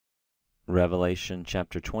Revelation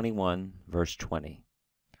chapter 21, verse 20.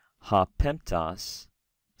 Ha pemptos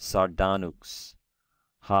sardonyx,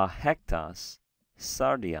 ha hectos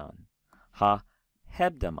sardion, ha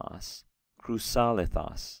hebdamos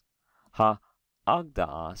chrysolithos, ha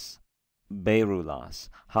ogdaos berulos,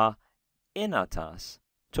 ha inatos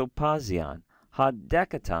topazion, ha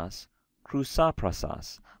decatos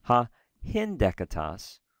chrysoprasos, ha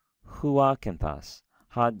hindecatos huacanthos,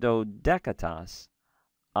 ha dodecatos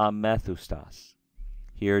amethustos.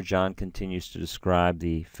 Here John continues to describe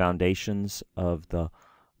the foundations of the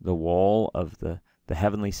wall of the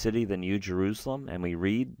heavenly city, the New Jerusalem, and we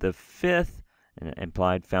read the fifth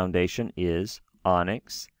implied foundation is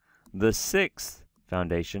onyx, the sixth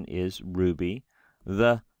foundation is ruby,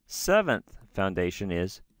 the seventh foundation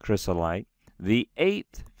is chrysolite, the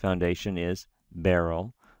eighth foundation is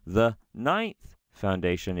beryl, the ninth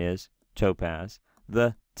foundation is topaz,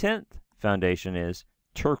 the 10th foundation is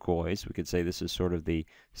turquoise. We could say this is sort of the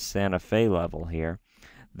Santa Fe level here.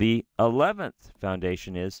 The 11th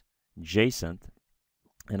foundation is jacinth,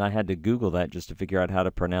 and I had to Google that just to figure out how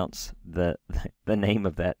to pronounce the name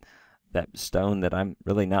of that stone that I'm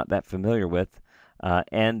really not that familiar with.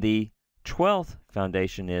 And the 12th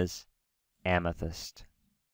foundation is amethyst.